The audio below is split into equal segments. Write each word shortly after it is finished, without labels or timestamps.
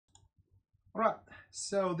All right,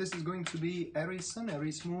 so this is going to be Aries Sun,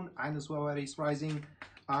 Aries Moon, and as well Aries Rising.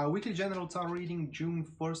 Weekly General Tarot reading June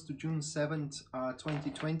 1st to June 7th,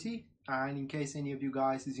 2020. And in case any of you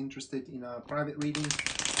guys is interested in a private reading,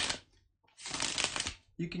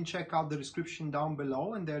 you can check out the description down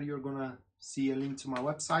below, and there you're gonna see a link to my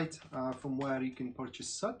website from where you can purchase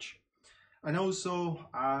such. And also,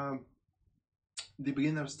 the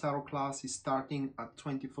beginner's tarot class is starting at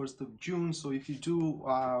 21st of June. So if you do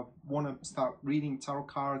want to start reading tarot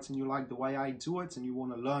cards and you like the way I do it and you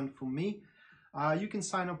want to learn from me, you can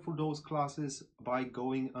sign up for those classes by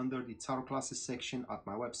going under the tarot classes section at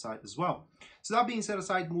my website as well. So that being said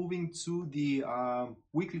aside, moving to the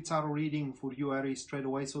weekly tarot reading for you Aries straight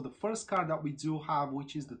away. So the first card that we do have,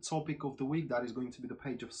 which is the topic of the week, that is going to be the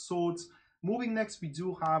Page of Swords. Moving next, we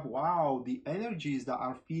do have, wow, the energies that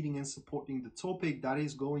are feeding and supporting the topic. That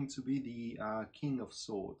is going to be the King of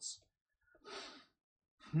Swords.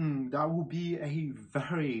 That will be a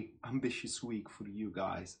very ambitious week for you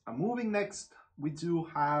guys. Moving next, we do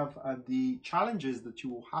have the challenges that you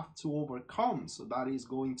will have to overcome. So that is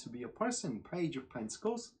going to be a person, Page of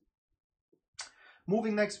Pentacles.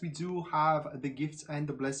 Moving next, we do have the gifts and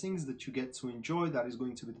the blessings that you get to enjoy. That is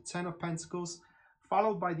going to be the Ten of Pentacles,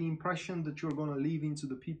 followed by the impression that you're going to leave into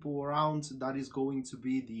the people around. That is going to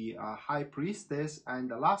be the High Priestess. And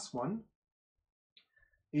the last one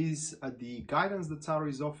is the guidance that Tarot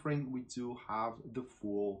is offering. We do have the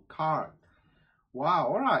Fool card. Wow,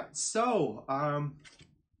 all right. So,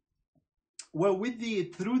 well,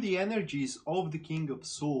 through the energies of the King of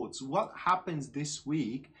Swords, what happens this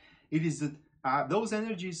week, it is that those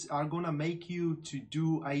energies are going to make you to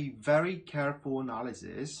do a very careful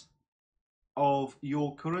analysis of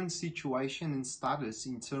your current situation and status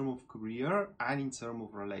in terms of career and in terms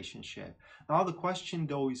of relationship. Now the question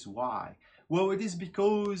though is why? Well, it is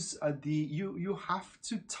because you have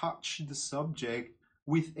to touch the subject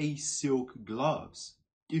with a silk gloves,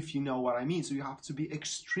 if you know what I mean. So you have to be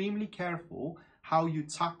extremely careful how you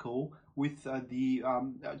tackle with the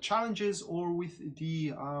challenges, or with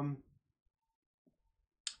the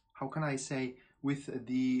how can I say, with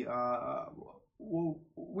the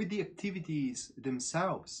activities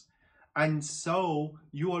themselves. And so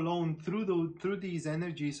you alone, through these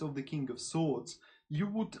energies of the King of Swords, you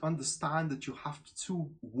would understand that you have to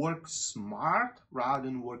work smart rather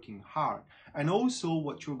than working hard. And also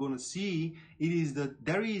what you're going to see, it is that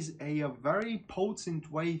there is a very potent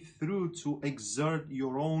way through to exert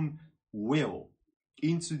your own will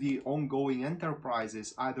into the ongoing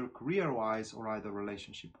enterprises, either career-wise or either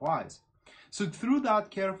relationship-wise. So through that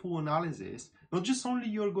careful analysis, not just only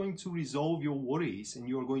you're going to resolve your worries and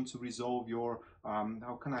you're going to resolve your,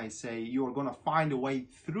 how can I say, you're going to find a way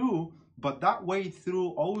through, but that way through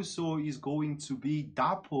also is going to be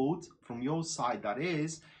dappled from your side, that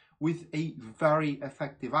is, with a very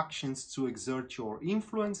effective actions to exert your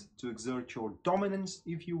influence, to exert your dominance,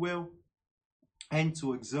 if you will, and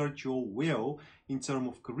to exert your will in terms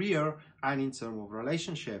of career and in terms of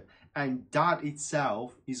relationship. And that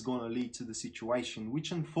itself is going to lead to the situation,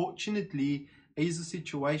 which unfortunately is a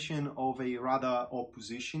situation of a rather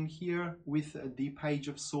opposition here with the Page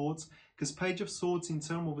of Swords. Because Page of Swords, in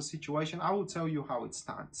terms of a situation, I will tell you how it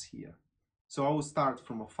stands here. So I will start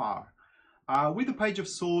from afar. With the Page of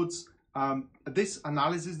Swords, this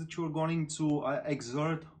analysis that you're going to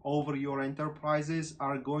exert over your enterprises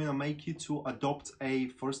are going to make you to adopt a,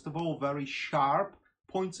 first of all, very sharp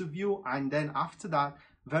point of view, and then after that,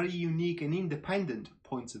 very unique and independent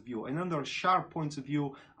point of view. And under a sharp point of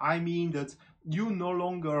view, I mean that you no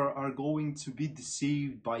longer are going to be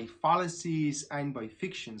deceived by fallacies and by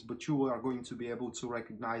fictions, but you are going to be able to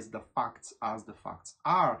recognize the facts as the facts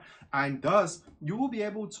are. And thus, you will be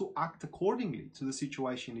able to act accordingly to the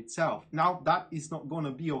situation itself. Now, that is not going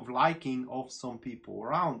to be of liking of some people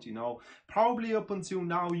around, you know. Probably up until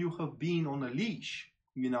now, you have been on a leash,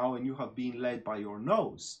 you know, and you have been led by your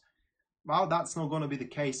nose. Well, that's not going to be the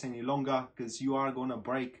case any longer, because you are going to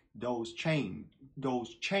break those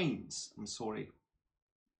chains, I'm sorry.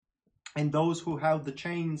 And those who held the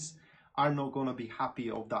chains are not going to be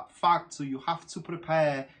happy of that fact. So you have to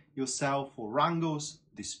prepare yourself for wrangles,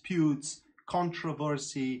 disputes,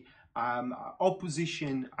 controversy,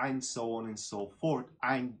 opposition, and so on and so forth.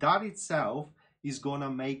 And that itself is going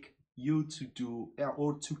to make you to do,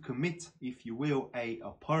 or to commit, if you will, a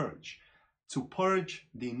purge. To purge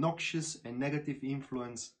the noxious and negative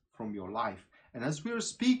influence from your life. And as we are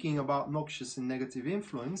speaking about noxious and negative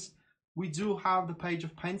influence, we do have the Page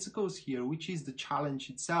of Pentacles here, which is the challenge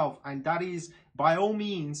itself. And that is, by all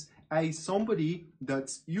means, somebody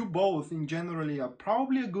that you both in generally are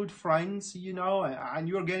probably a good friends, you know, and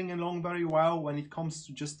you're getting along very well when it comes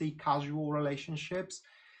to just the casual relationships.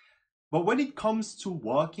 But when it comes to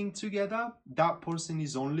working together, that person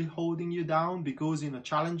is only holding you down, because in a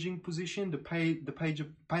challenging position, the Page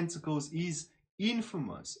of Pentacles is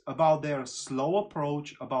infamous about their slow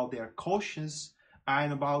approach, about their cautious,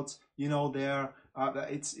 and about, you know, their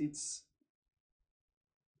it's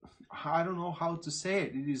I don't know how to say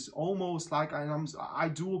it. It is almost like I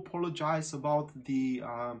do apologize about the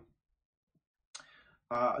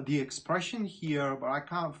expression here, but I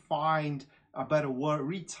can't find a better word.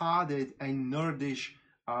 Retarded and nerdish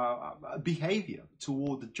behavior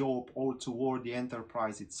toward the job or toward the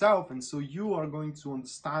enterprise itself. And so you are going to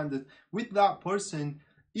understand that with that person,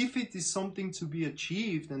 if it is something to be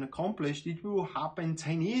achieved and accomplished, it will happen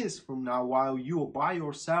 10 years from now, while you are by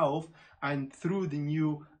yourself, and through the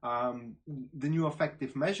new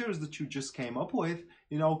effective measures that you just came up with,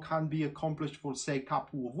 you know, can be accomplished for, say, a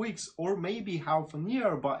couple of weeks or maybe half a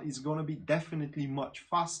year, but it's going to be definitely much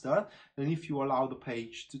faster than if you allow the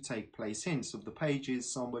page to take place in. So the page is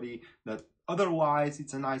somebody that otherwise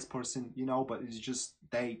it's a nice person, you know, but it's just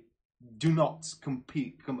they do not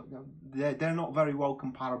compete. They're not very well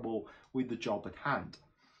comparable with the job at hand.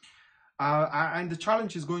 And the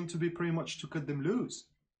challenge is going to be pretty much to cut them loose.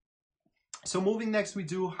 So moving next, we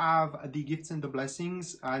do have the gifts and the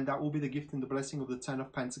blessings, and that will be the gift and the blessing of the Ten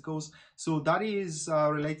of Pentacles. So that is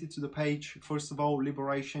related to the page. First of all,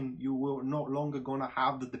 liberation. You will no longer gonna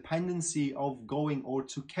have the dependency of going or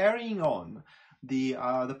to carrying on the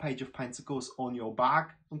Page of Pentacles on your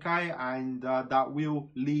back, okay, and that will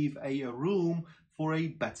leave a room for a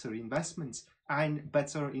better investment. And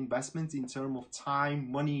better investments in terms of time,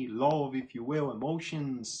 money, love, if you will,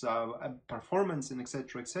 emotions, performance, and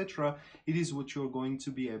etc., etc. It is what you're going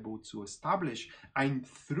to be able to establish. And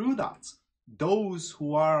through that, those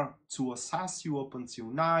who are to assess you up until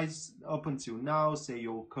now, say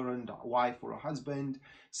your current wife or husband,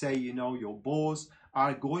 say, you know, your boss,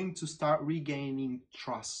 are going to start regaining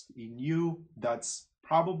trust in you. That's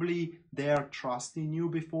probably their trust in you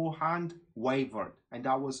beforehand wavered, and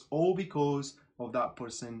that was all because of that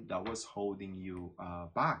person that was holding you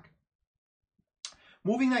back.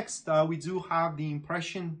 Moving next, we do have the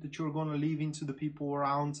impression that you're going to leave into the people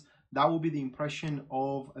around. That will be the impression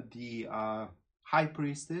of the High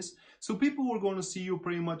Priestess. So people are going to see you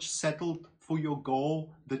pretty much settled for your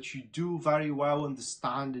goal, that you do very well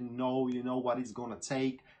understand and know, you know, what it's going to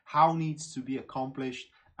take, how needs to be accomplished.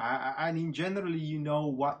 And in generally, you know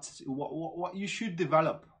what you should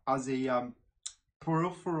develop as a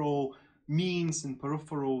peripheral means and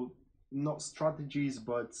peripheral, not strategies,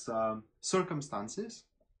 but circumstances.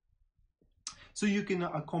 So you can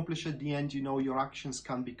accomplish at the end, you know, your actions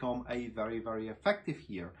can become a very, very effective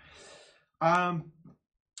here.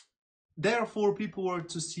 Therefore, people are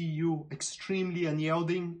to see you extremely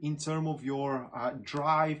unyielding in terms of your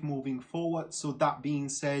drive moving forward. So that being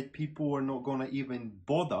said, people are not going to even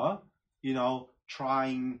bother, you know,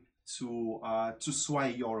 trying to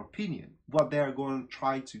sway your opinion. What they're going to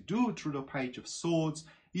try to do through the Page of Swords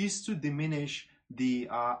is to diminish the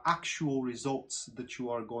actual results that you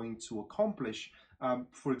are going to accomplish.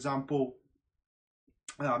 For example,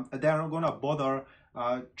 they're not going to bother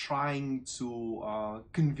trying to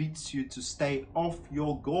convince you to stay off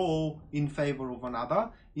your goal in favor of another.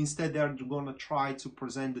 Instead, they're going to try to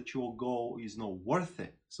present that your goal is not worth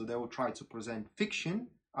it. So they will try to present fiction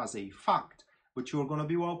as a fact, but you're going to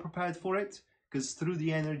be well prepared for it, because through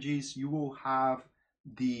the energies you will have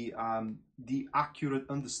the accurate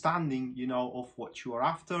understanding, you know, of what you are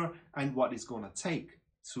after and what it's going to take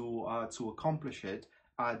to accomplish it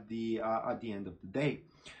at the end of the day.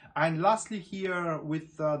 And lastly, here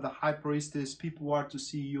with the High Priestess, people are to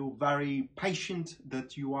see you very patient,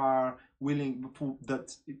 that you are willing,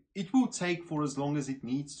 that it will take for as long as it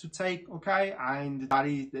needs to take, okay, and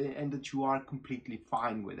that you are completely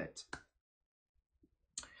fine with it.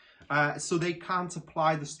 So they can't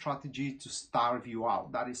apply the strategy to starve you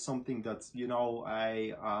out. That is something that, you know,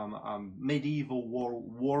 medieval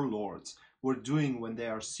warlords were doing when they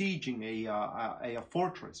are sieging a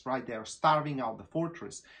fortress, right? They are starving out the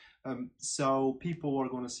fortress. So people are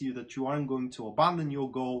going to see that you aren't going to abandon your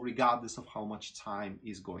goal regardless of how much time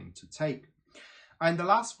is going to take. And the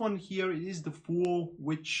last one here is the Fool,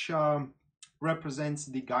 which represents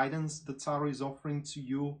the guidance the tarot is offering to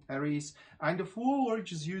you, Aries. And the Fool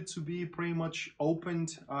urges you to be pretty much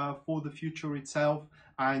opened for the future itself,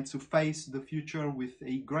 and to face the future with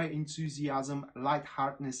a great enthusiasm,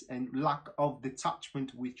 lightheartedness, and lack of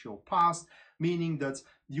detachment with your past, meaning that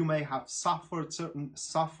you may have suffered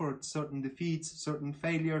certain defeats, certain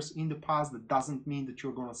failures in the past. That doesn't mean that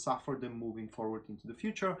you're going to suffer them moving forward into the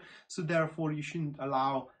future. So therefore, you shouldn't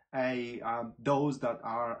allow those that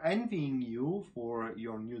are envying you for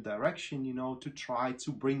your new direction, you know, to try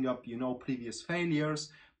to bring up, you know, previous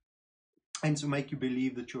failures, and to make you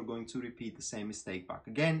believe that you're going to repeat the same mistake back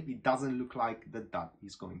again. It doesn't look like that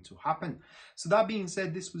is going to happen. So that being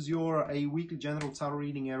said, this was your weekly general tarot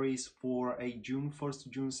reading, Aries, for a June 1st to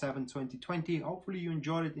June 7, 2020. Hopefully you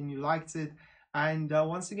enjoyed it and you liked it. And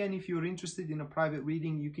once again, if you're interested in a private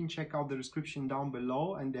reading, you can check out the description down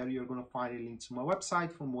below, and there you're going to find a link to my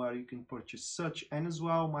website from where you can purchase such. And as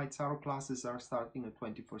well, my tarot classes are starting on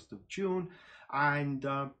 21st of June. And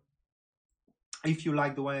if you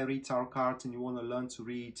like the way I read tarot cards and you want to learn to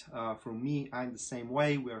read from me and the same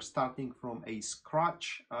way, we are starting from a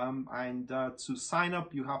scratch. And to sign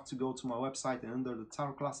up, you have to go to my website, and under the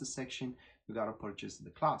tarot classes section, you got to purchase the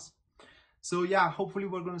class. So yeah, hopefully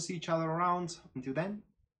we're going to see each other around. Until then,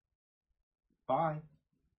 bye.